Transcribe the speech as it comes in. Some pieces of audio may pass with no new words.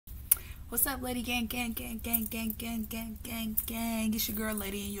What's up, lady gang, gang, gang, gang, gang, gang, gang, gang, gang? It's your girl,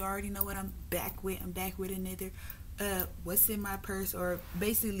 lady, and you already know what I'm back with. I'm back with another what's in my purse, or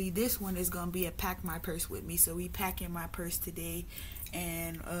basically this one is gonna be a pack my purse with me. So we packing my purse today,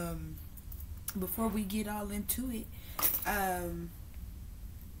 and before we get all into it, I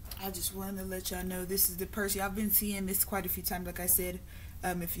just wanted to let y'all know this is the purse. Y'all been seeing this quite a few times. Like I said,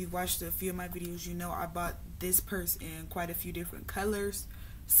 if you've watched a few of my videos, you know I bought this purse in quite a few different colors.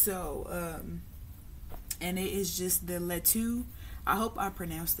 So and it is just the Letu, I hope I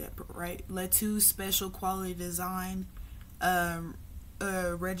pronounced that right, Letu special quality design,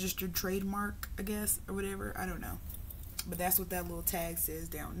 registered trademark, I guess, or whatever, I don't know, but that's what that little tag says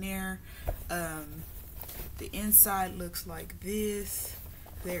down there. The inside looks like this.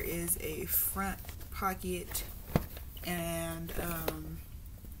 There is a front pocket, and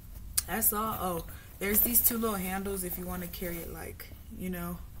that's all. Oh, there's these two little handles if you want to carry it, like, you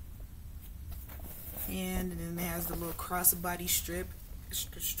know, and then it has the little crossbody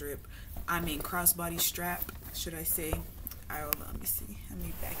crossbody strap, should I say. Alright, hold on, let me see. Let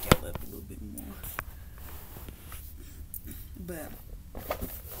me back y'all up a little bit more. But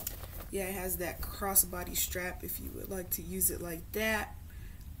yeah, it has that crossbody strap if you would like to use it like that.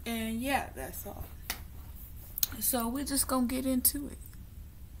 And yeah, that's all. So we're just gonna get into it.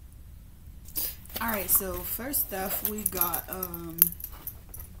 Alright, so first off, we got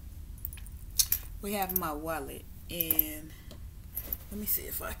we have my wallet, and let me see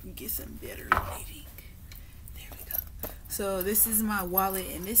if I can get some better lighting. There we go. So this is my wallet,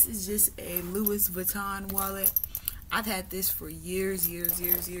 and this is just a Louis Vuitton wallet. I've had this for years.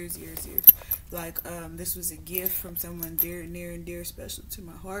 Like, this was a gift from someone near and dear, special to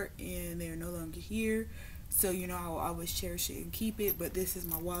my heart, and they're no longer here. So, you know, I will always cherish it and keep it. But this is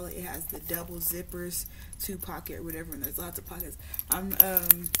my wallet. It has the double zippers, 2 pocket or whatever, and there's lots of pockets. Let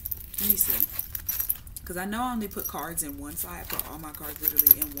me see, because I know I only put cards in one side. I put all my cards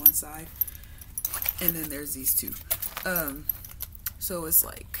literally in one side, and then there's these two. So it's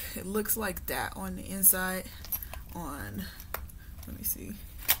like, it looks like that on the inside. Let me see,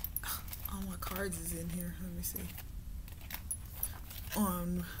 all my cards is in here. Let me see,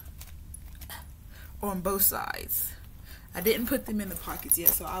 on both sides. I didn't put them in the pockets yet,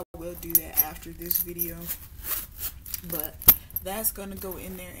 so I will do that after this video. But that's gonna go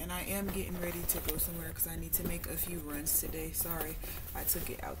in there, and I am getting ready to go somewhere because I need to make a few runs today. Sorry, I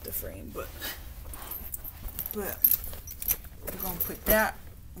took it out the frame, but we're gonna put that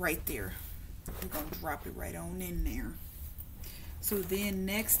right there. We're gonna drop it right on in there. So then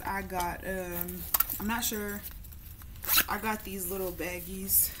next I got I'm not sure, I got these little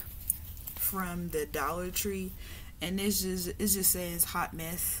baggies from the Dollar Tree, and it just says hot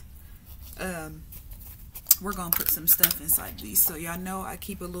mess. We're gonna put some stuff inside these. So y'all know I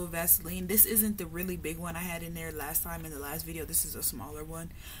keep a little Vaseline. This isn't the really big one I had in there last time in the last video. This is a smaller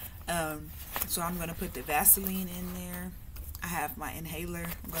one. So I'm gonna put the Vaseline in there. I have my inhaler.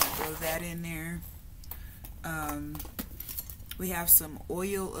 I'm gonna throw that in there. We have some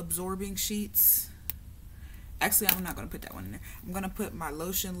oil absorbing sheets. Actually, I'm not gonna put that one in there. I'm gonna put my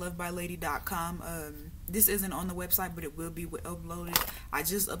lotion, lovebylady.com. This isn't on the website, but it will be uploaded. I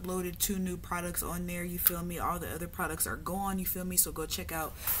just uploaded 2 new products on there, you feel me? All the other products are gone, you feel me? So go check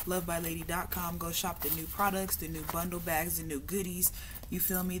out lovebylady.com. Go shop the new products, the new bundle bags, the new goodies, you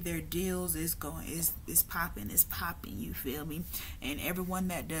feel me? Their deals is popping, you feel me? And everyone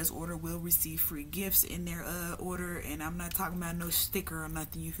that does order will receive free gifts in their order. And I'm not talking about no sticker or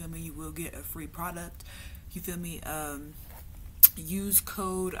nothing, you feel me? You will get a free product, you feel me? Use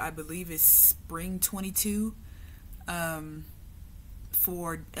code, I believe it's spring22,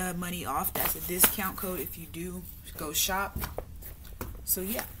 for money off. That's a discount code if you do go shop. So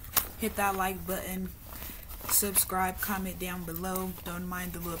yeah, hit that like button, subscribe, comment down below. Don't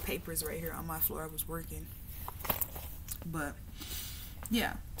mind the little papers right here on my floor. I was working. But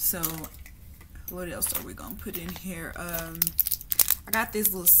yeah, so what else are we gonna put in here? I got this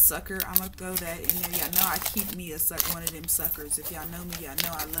little sucker. I'm gonna throw that in there. Y'all know I keep me one of them suckers. If y'all know me, y'all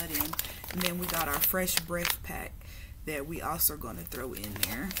know I love them. And then we got our fresh breath pack that we also gonna throw in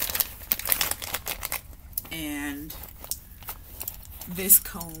there. And this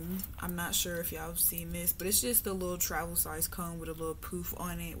comb, I'm not sure if y'all have seen this, but it's just a little travel size comb with a little poof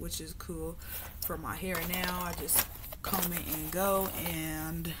on it, which is cool for my hair. Now I just comb it and go.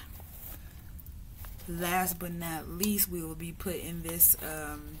 And last but not least, we will be putting this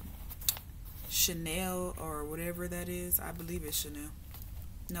Chanel or whatever that is. I believe it's Chanel.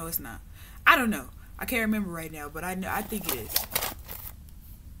 No, it's not. I don't know. I can't remember right now, but I think it is.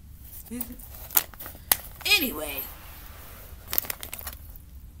 Is it? Anyway,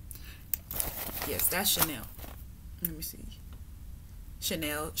 Yes, that's Chanel. Let me see.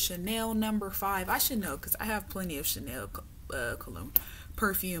 Chanel number 5. I should know because I have plenty of Chanel cologne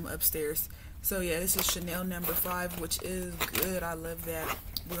perfume upstairs. So yeah, this is Chanel number 5, which is good. I love that.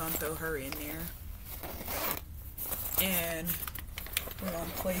 We're gonna throw her in there, and we're gonna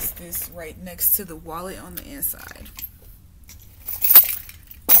place this right next to the wallet on the inside.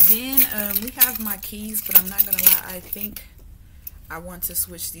 Then we have my keys, but I'm not gonna lie, I think I want to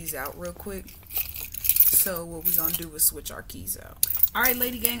switch these out real quick. So what we're gonna do is switch our keys out. Alright,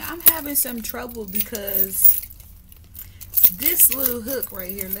 lady gang, I'm having some trouble because this little hook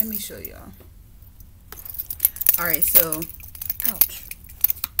right here, let me show y'all. Alright, so ouch.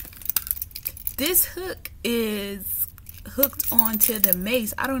 This hook is hooked onto the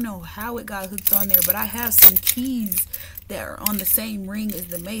mace. I don't know how it got hooked on there, but I have some keys that are on the same ring as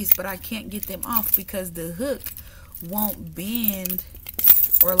the mace, but I can't get them off because the hook won't bend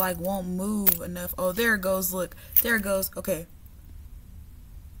or like won't move enough. Oh, there it goes. Look, there it goes. Okay,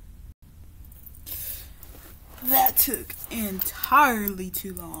 that took entirely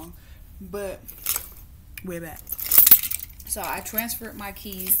too long, but we're back. So I transferred my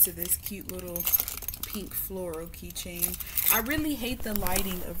keys to this cute little pink floral keychain. I really hate the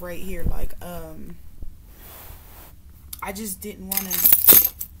lighting of right here. Like I just didn't want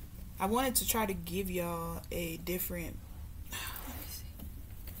to. I wanted to try to give y'all a different. Let me see.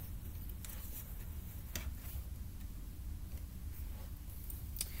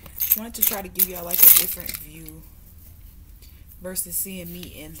 I wanted to try to give y'all like a different view versus seeing me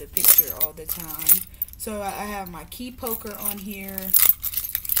in the picture all the time. So I have my key poker on here.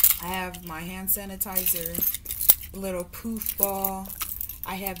 I have my hand sanitizer, little poof ball.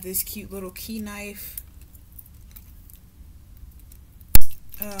 I have this cute little key knife.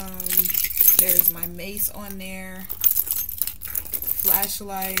 There's my mace on there,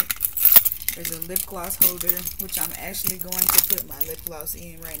 flashlight. There's a lip gloss holder, which I'm actually going to put my lip gloss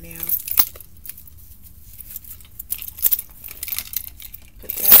in right now. Put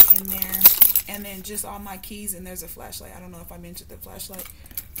that in there. And then just all my keys, and there's a flashlight. I don't know if I mentioned the flashlight,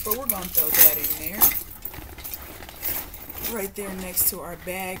 but we're going to throw that in there. Right there next to our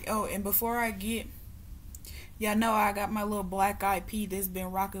bag. Oh, and before I get... Y'all know I got my little black eyed pea that's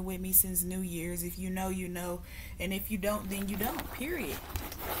been rocking with me since New Year's. If you know, you know. And if you don't, then you don't. Period.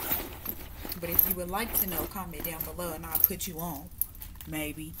 But if you would like to know, comment down below and I'll put you on.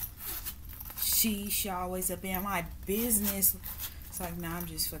 Maybe. She always up in my business. It's like, nah, I'm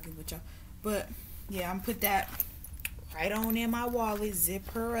just fucking with y'all. But, yeah, I'm put that right on in my wallet. Zip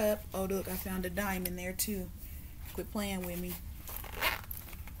her up. Oh, look, I found a dime in there, too. Quit playing with me.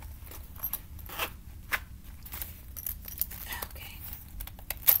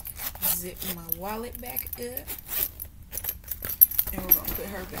 Zip my wallet back up, and we're gonna put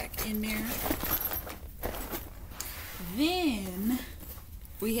her back in there. Then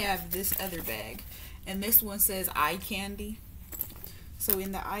we have this other bag, and this one says eye candy. So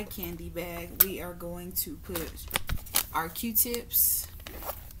in the eye candy bag, we are going to put our Q-tips.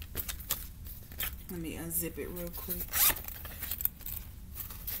 Let me unzip it real quick.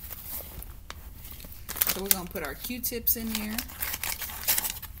 So we're gonna put our Q-tips in there.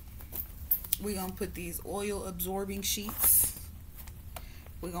 We're going to put these oil absorbing sheets.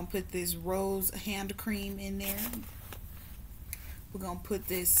 We're going to put this rose hand cream in there. We're going to put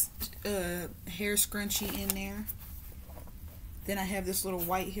this hair scrunchie in there. Then I have this little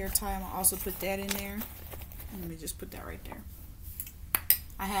white hair tie. I'm going to also put that in there. Let me just put that right there.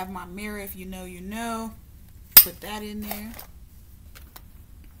 I have my mirror. If you know, you know. Put that in there.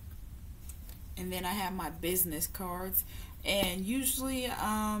 And then I have my business cards. And usually,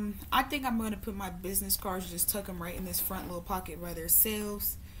 I think I'm going to put my business cards, just tuck them right in this front little pocket by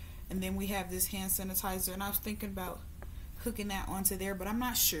themselves. And then we have this hand sanitizer. And I was thinking about hooking that onto there, but I'm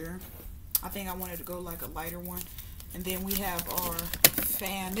not sure. I think I wanted to go like a lighter one. And then we have our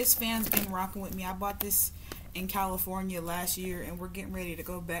fan. This fan's been rocking with me. I bought this in California last year, and we're getting ready to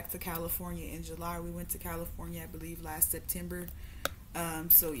go back to California in July. We went to California, I believe, last September.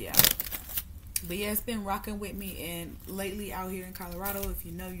 So, yeah. But yeah, it's been rocking with me, and lately out here in Colorado, if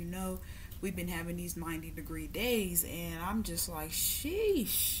you know, you know, we've been having these 90-degree days, and I'm just like,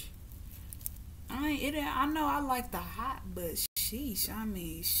 sheesh. I know I like the hot, but sheesh, I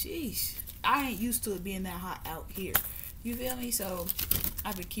mean, sheesh. I ain't used to it being that hot out here. You feel me? So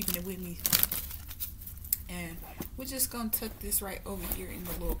I've been keeping it with me. And we're just gonna tuck this right over here in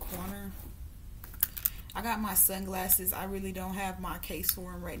the little corner. I got my sunglasses. I really don't have my case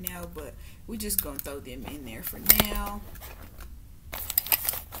for them right now, but we just gonna throw them in there for now.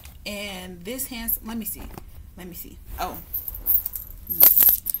 And this hand, let me see. Oh,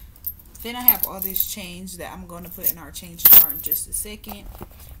 Then I have all this change that I'm going to put in our change jar in just a second.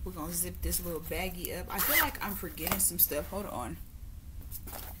 We're going to zip this little baggie up. I feel like I'm forgetting some stuff. Hold on.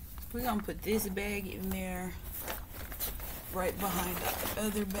 We're going to put this bag in there right behind the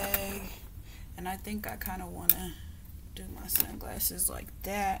other bag. And I think I kind of want to do my sunglasses like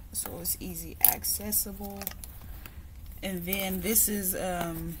that so it's easy accessible. And then this is,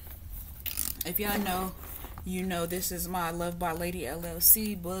 if y'all know, you know, this is my Love by Lady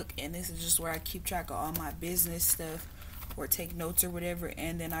LLC book, and this is just where I keep track of all my business stuff or take notes or whatever.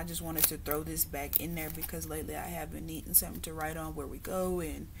 And then I just wanted to throw this back in there because lately I have been needing something to write on where we go,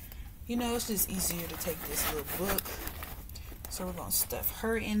 and you know, it's just easier to take this little book. So we're gonna stuff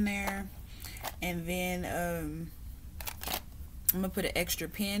her in there, and then I'm gonna put an extra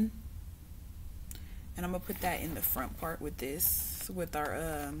pen, and I'm gonna put that in the front part with this, with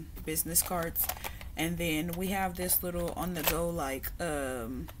our business cards. And then we have this little on the go, like I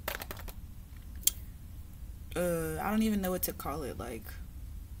don't even know what to call it, like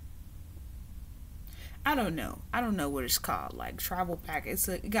I don't know what it's called, like travel pack.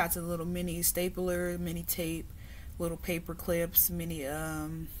 It got a little mini stapler, mini tape, little paper clips, mini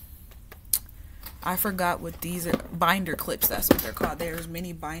I forgot what these are, binder clips, that's what they're called. There's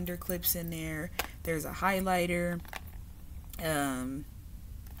many binder clips in there. There's a highlighter,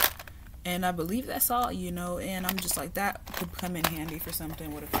 and I believe that's all, you know. And I'm just like, that could come in handy for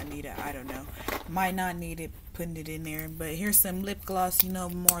something. What if I need it? I don't know. Might not need it, putting it in there. But here's some lip gloss, you know,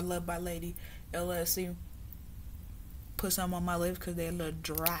 more Love by Lady LLC. Put some on my lips because they're a little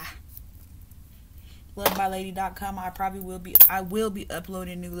dry. Lovebylady.com. I will be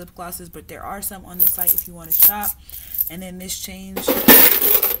uploading new lip glosses, but there are some on the site if you want to shop. And then this change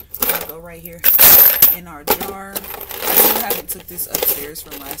will go right here in our jar. I still haven't took this upstairs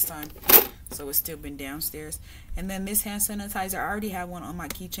from last time, so it's still been downstairs. And then this hand sanitizer, I already have one on my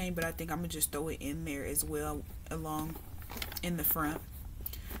keychain, but I think I'm gonna just throw it in there as well, along in the front.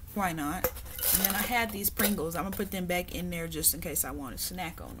 Why not? And then I had these Pringles. I'm gonna put them back in there just in case I want to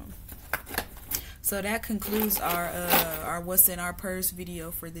snack on them. So that concludes our what's in our purse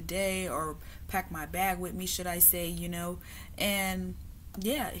video for the day, or pack my bag with me, should I say, you know. And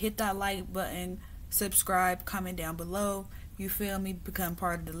yeah, hit that like button, subscribe, comment down below. You feel me? Become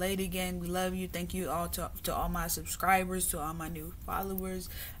part of the Lady Gang. We love you. Thank you all to all my subscribers, to all my new followers.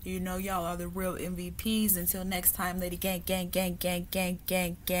 You know, y'all are the real MVPs. Until next time, Lady Gang, gang, gang, gang, gang,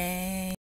 gang, gang.